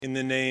In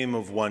the name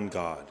of one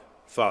God,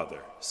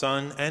 Father,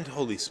 Son, and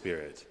Holy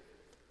Spirit.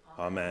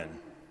 Amen.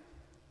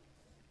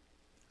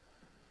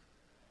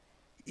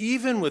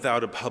 Even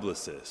without a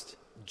publicist,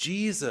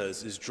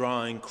 Jesus is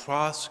drawing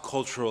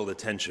cross-cultural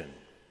attention.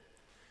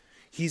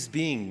 He's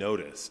being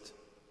noticed.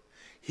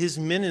 His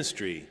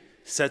ministry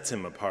sets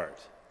him apart.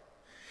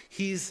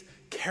 He's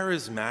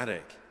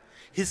charismatic.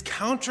 His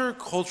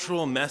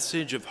counter-cultural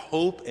message of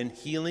hope and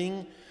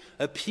healing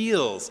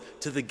appeals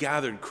to the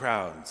gathered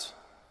crowds.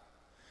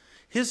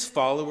 His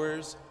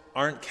followers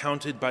aren't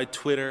counted by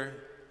Twitter,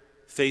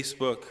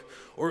 Facebook,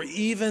 or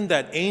even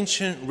that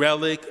ancient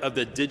relic of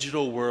the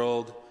digital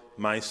world,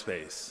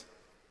 MySpace.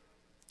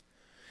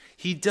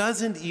 He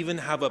doesn't even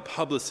have a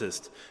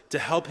publicist to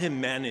help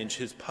him manage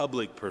his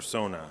public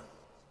persona.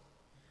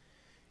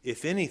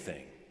 If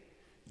anything,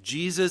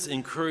 Jesus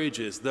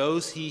encourages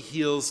those he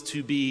heals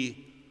to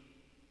be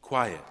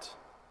quiet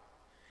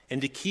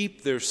and to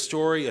keep their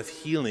story of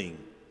healing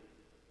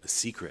a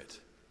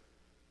secret.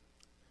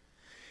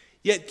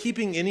 Yet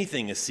keeping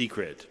anything a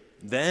secret,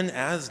 then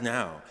as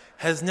now,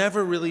 has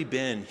never really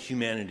been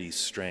humanity's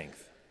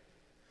strength.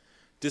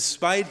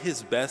 Despite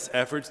his best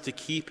efforts to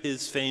keep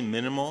his fame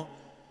minimal,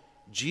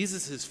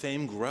 Jesus'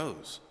 fame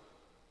grows.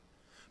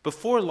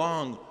 Before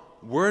long,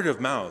 word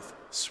of mouth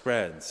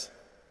spreads.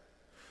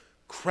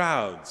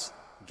 Crowds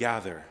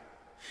gather,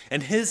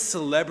 and his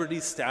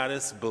celebrity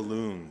status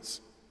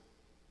balloons.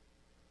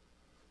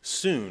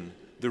 Soon,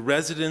 the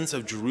residents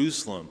of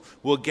Jerusalem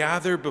will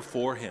gather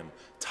before him,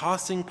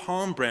 tossing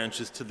palm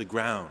branches to the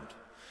ground,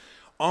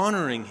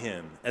 honoring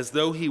him as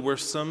though he were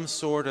some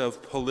sort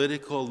of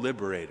political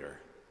liberator.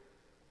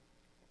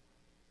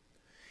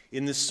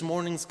 In this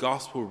morning's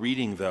gospel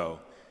reading, though,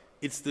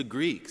 it's the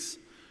Greeks,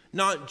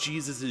 not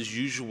Jesus'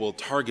 usual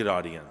target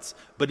audience,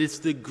 but it's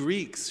the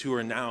Greeks who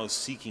are now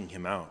seeking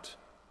him out.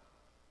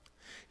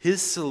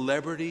 His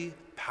celebrity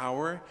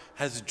power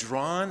has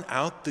drawn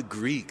out the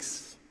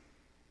Greeks.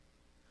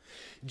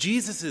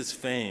 Jesus'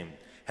 fame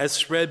has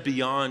spread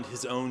beyond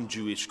his own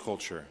Jewish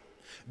culture,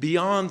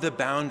 beyond the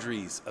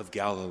boundaries of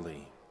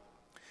Galilee.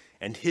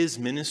 And his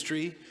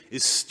ministry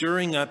is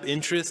stirring up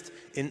interest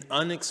in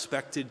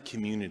unexpected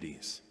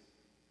communities.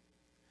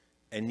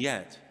 And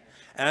yet,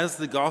 as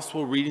the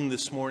gospel reading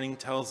this morning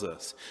tells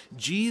us,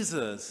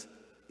 Jesus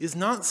is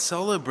not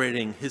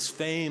celebrating his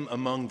fame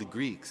among the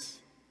Greeks.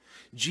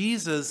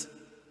 Jesus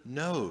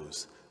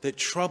knows that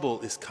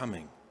trouble is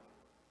coming.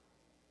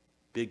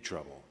 Big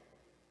trouble.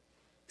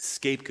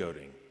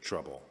 Scapegoating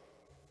trouble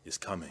is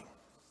coming.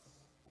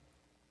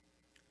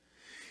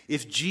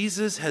 If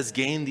Jesus has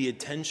gained the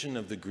attention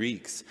of the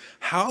Greeks,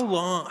 how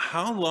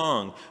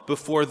long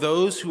before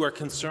those who are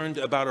concerned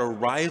about a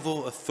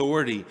rival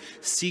authority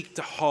seek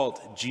to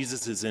halt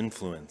Jesus'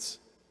 influence?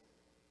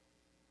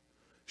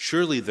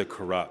 Surely the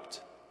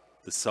corrupt,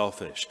 the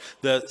selfish,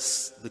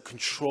 the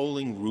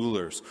controlling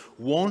rulers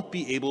won't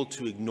be able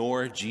to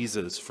ignore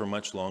Jesus for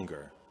much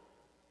longer.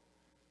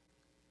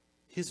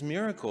 His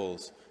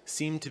miracles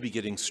seem to be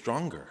getting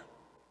stronger.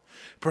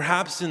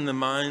 Perhaps in the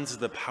minds of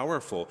the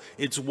powerful,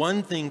 it's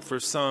one thing for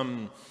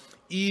some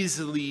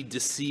easily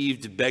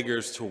deceived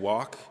beggars to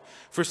walk,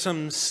 for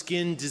some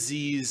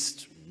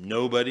skin-diseased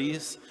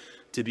nobodies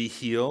to be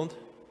healed,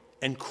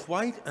 and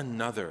quite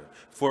another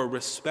for a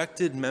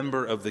respected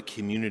member of the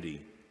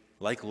community,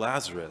 like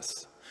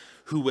Lazarus,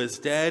 who was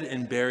dead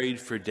and buried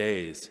for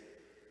days,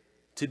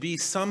 to be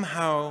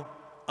somehow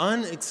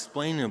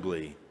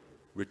unexplainably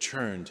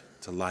returned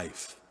to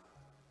life.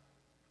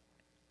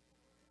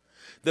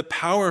 The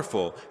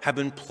powerful have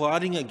been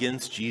plotting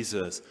against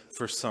Jesus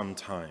for some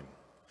time.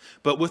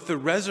 But with the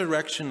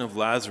resurrection of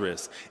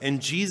Lazarus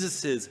and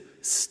Jesus'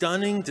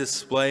 stunning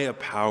display of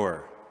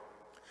power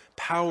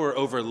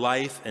over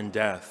life and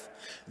death,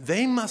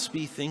 they must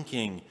be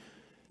thinking,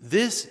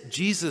 this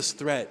Jesus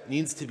threat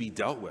needs to be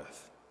dealt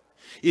with.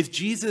 If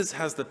Jesus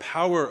has the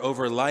power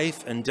over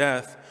life and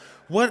death,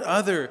 what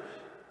other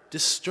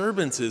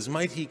disturbances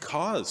might he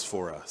cause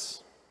for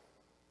us?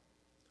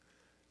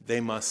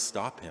 They must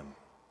stop him.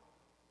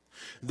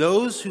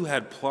 Those who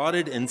had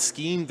plotted and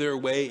schemed their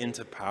way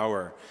into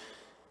power,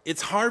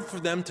 it's hard for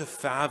them to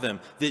fathom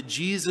that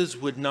Jesus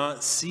would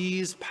not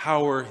seize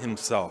power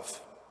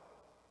himself.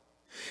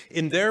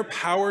 In their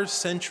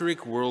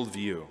power-centric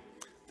worldview,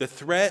 the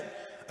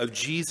threat of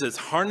Jesus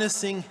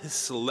harnessing his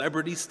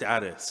celebrity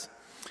status,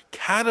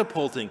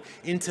 catapulting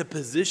into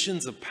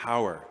positions of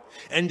power,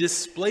 and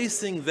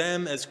displacing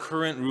them as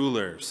current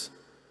rulers,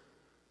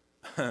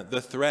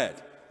 the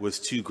threat was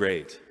too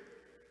great.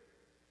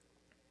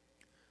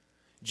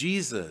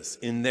 Jesus,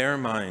 in their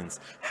minds,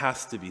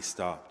 has to be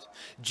stopped.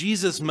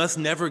 Jesus must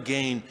never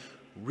gain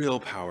real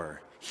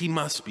power. He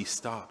must be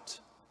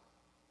stopped.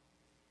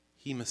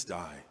 He must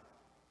die.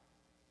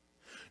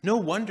 No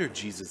wonder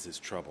Jesus is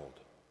troubled.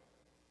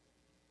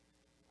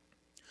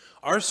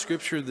 Our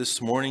scripture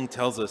this morning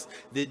tells us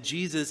that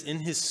Jesus, in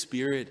his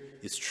spirit,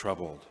 is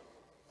troubled.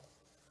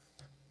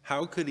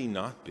 How could he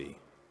not be?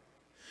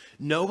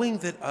 Knowing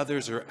that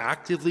others are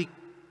actively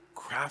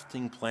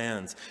crafting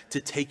plans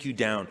to take you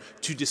down,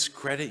 to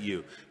discredit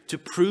you, to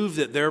prove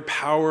that their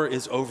power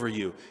is over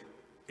you.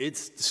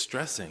 It's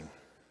distressing.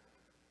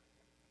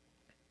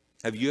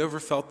 Have you ever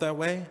felt that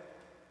way?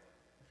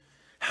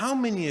 How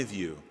many of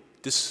you,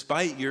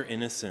 despite your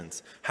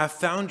innocence, have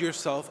found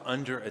yourself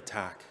under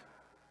attack?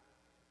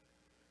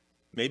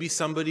 Maybe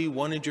somebody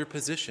wanted your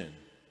position.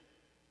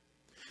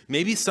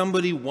 Maybe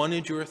somebody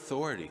wanted your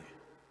authority.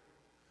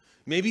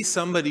 Maybe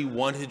somebody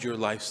wanted your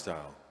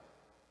lifestyle.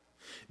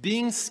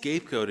 Being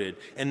scapegoated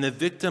and the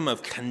victim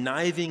of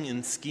conniving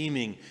and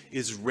scheming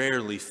is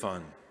rarely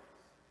fun.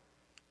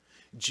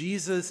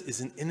 Jesus is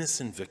an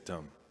innocent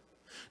victim,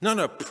 not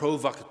a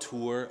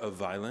provocateur of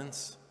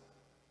violence.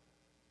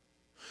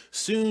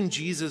 Soon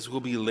Jesus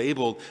will be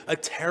labeled a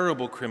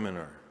terrible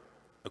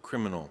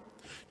criminal,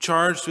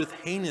 charged with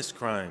heinous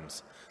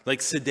crimes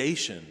like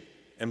sedition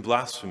and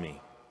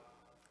blasphemy.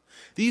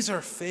 These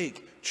are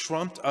fake,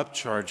 trumped-up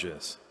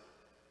charges.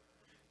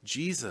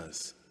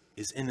 Jesus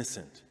is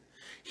innocent.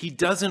 He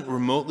doesn't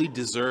remotely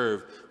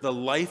deserve the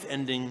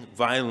life-ending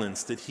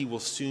violence that he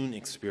will soon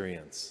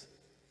experience.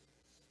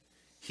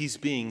 He's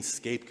being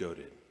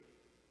scapegoated.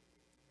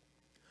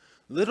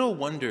 Little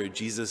wonder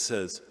Jesus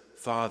says,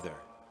 "Father,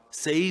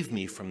 save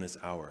me from this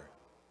hour."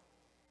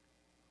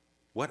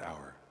 What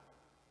hour?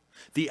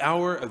 The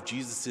hour of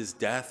Jesus'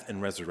 death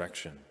and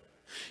resurrection.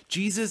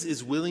 Jesus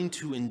is willing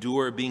to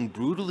endure being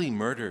brutally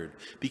murdered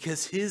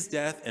because his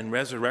death and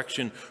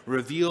resurrection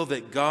reveal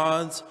that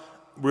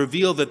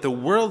the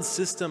world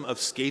system of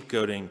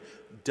scapegoating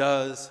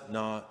does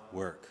not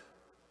work.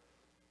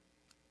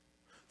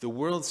 The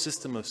world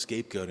system of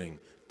scapegoating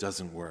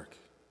doesn't work.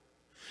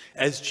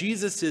 As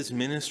Jesus'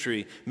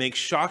 ministry makes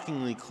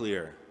shockingly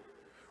clear,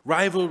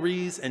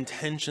 rivalries and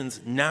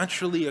tensions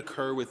naturally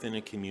occur within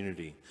a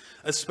community,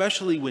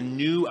 especially when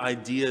new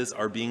ideas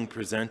are being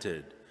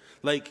presented,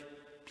 like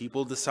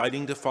people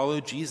deciding to follow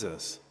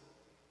Jesus.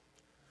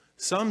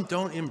 Some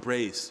don't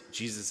embrace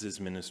Jesus'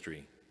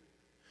 ministry.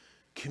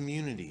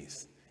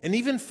 Communities and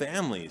even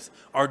families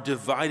are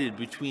divided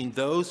between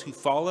those who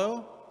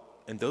follow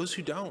and those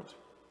who don't.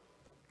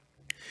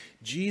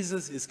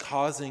 Jesus is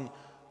causing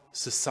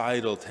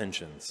societal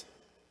tensions.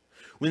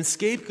 When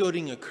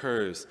scapegoating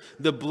occurs,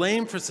 the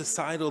blame for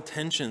societal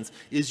tensions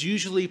is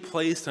usually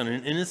placed on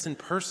an innocent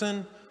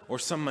person or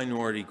some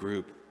minority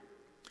group.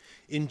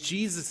 In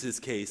Jesus'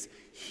 case,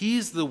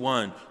 he's the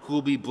one who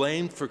will be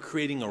blamed for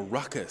creating a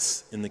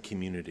ruckus in the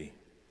community.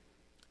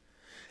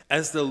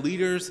 As the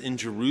leaders in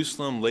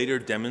Jerusalem later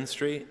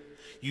demonstrate,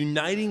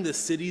 uniting the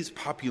city's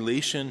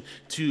population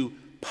to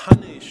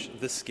punish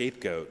the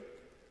scapegoat,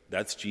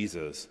 that's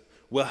Jesus,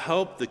 will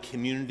help the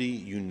community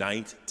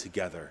unite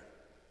together.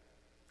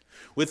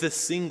 With a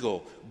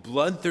single,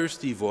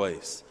 bloodthirsty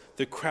voice,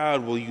 the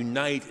crowd will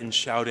unite in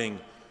shouting,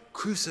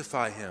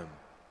 "Crucify him!"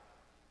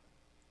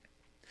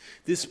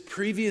 This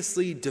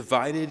previously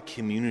divided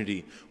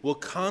community will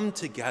come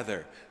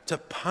together to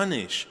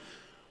punish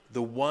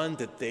the one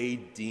that they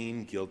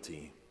deem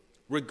guilty,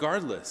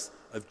 regardless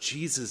of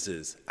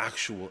Jesus'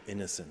 actual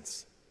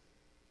innocence.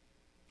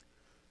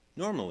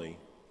 Normally,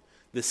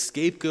 the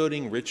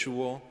scapegoating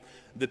ritual,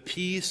 the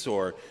peace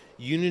or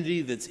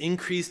unity that's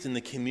increased in the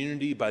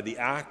community by the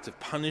act of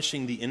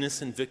punishing the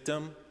innocent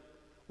victim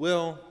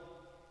will,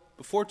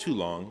 before too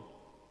long,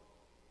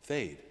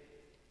 fade.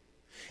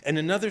 And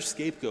another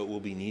scapegoat will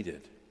be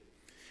needed,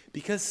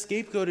 because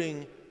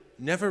scapegoating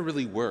never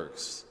really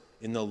works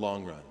in the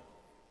long run.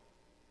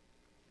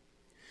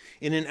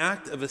 In an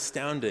act of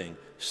astounding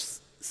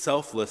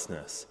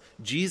selflessness,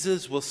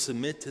 Jesus will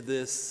submit to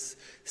this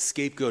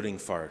scapegoating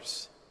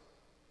farce.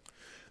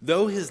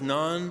 Through his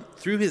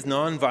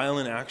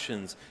nonviolent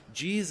actions,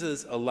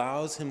 Jesus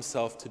allows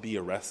himself to be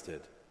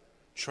arrested,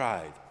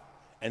 tried,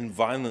 and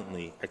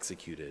violently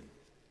executed.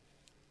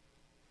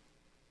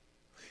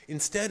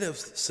 Instead of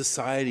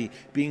society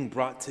being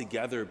brought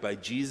together by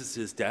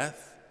Jesus'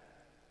 death,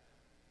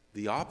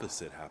 the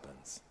opposite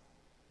happens.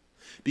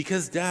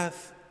 Because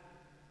death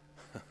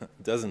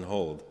doesn't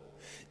hold,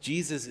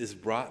 Jesus is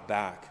brought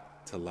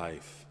back to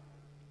life.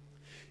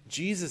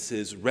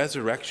 Jesus'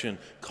 resurrection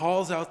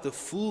calls out the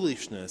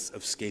foolishness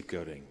of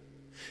scapegoating.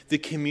 The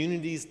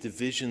community's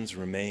divisions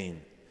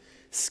remain.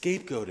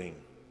 Scapegoating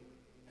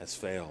has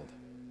failed.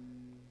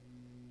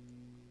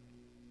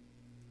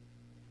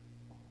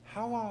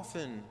 How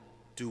often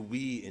do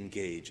we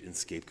engage in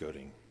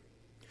scapegoating?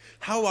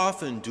 How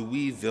often do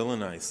we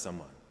villainize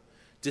someone,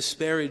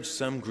 disparage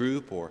some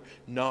group, or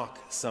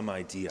knock some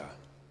idea?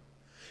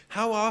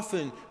 How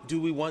often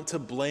do we want to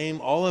blame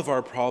all of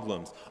our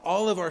problems,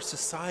 all of our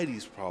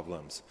society's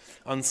problems,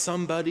 on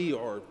somebody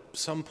or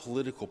some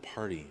political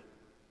party?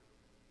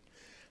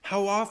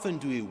 How often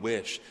do we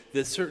wish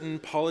that certain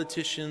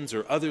politicians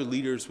or other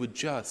leaders would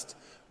just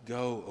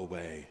go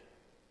away?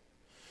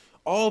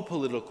 All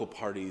political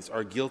parties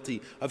are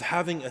guilty of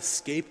having a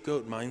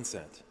scapegoat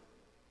mindset.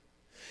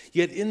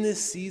 Yet in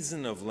this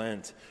season of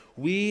Lent,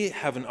 we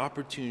have an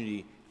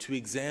opportunity to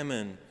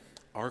examine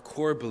our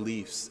core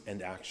beliefs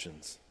and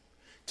actions,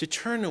 to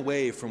turn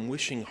away from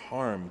wishing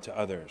harm to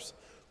others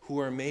who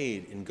are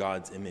made in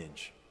God's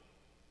image.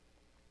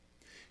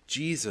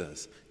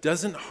 Jesus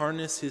doesn't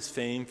harness his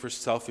fame for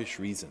selfish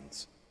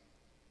reasons.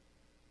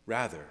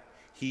 Rather,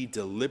 he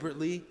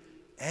deliberately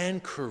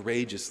and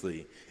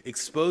courageously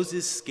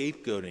exposes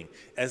scapegoating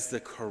as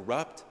the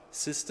corrupt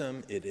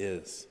system it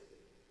is.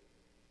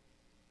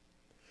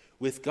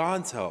 With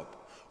God's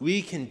help,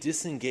 we can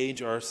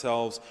disengage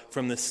ourselves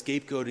from the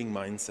scapegoating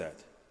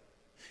mindset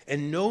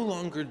and no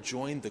longer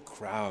join the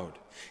crowd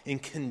in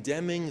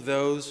condemning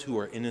those who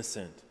are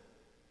innocent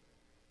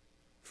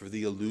for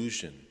the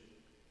illusion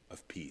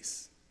of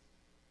peace.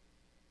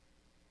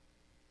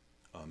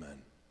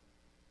 Amen.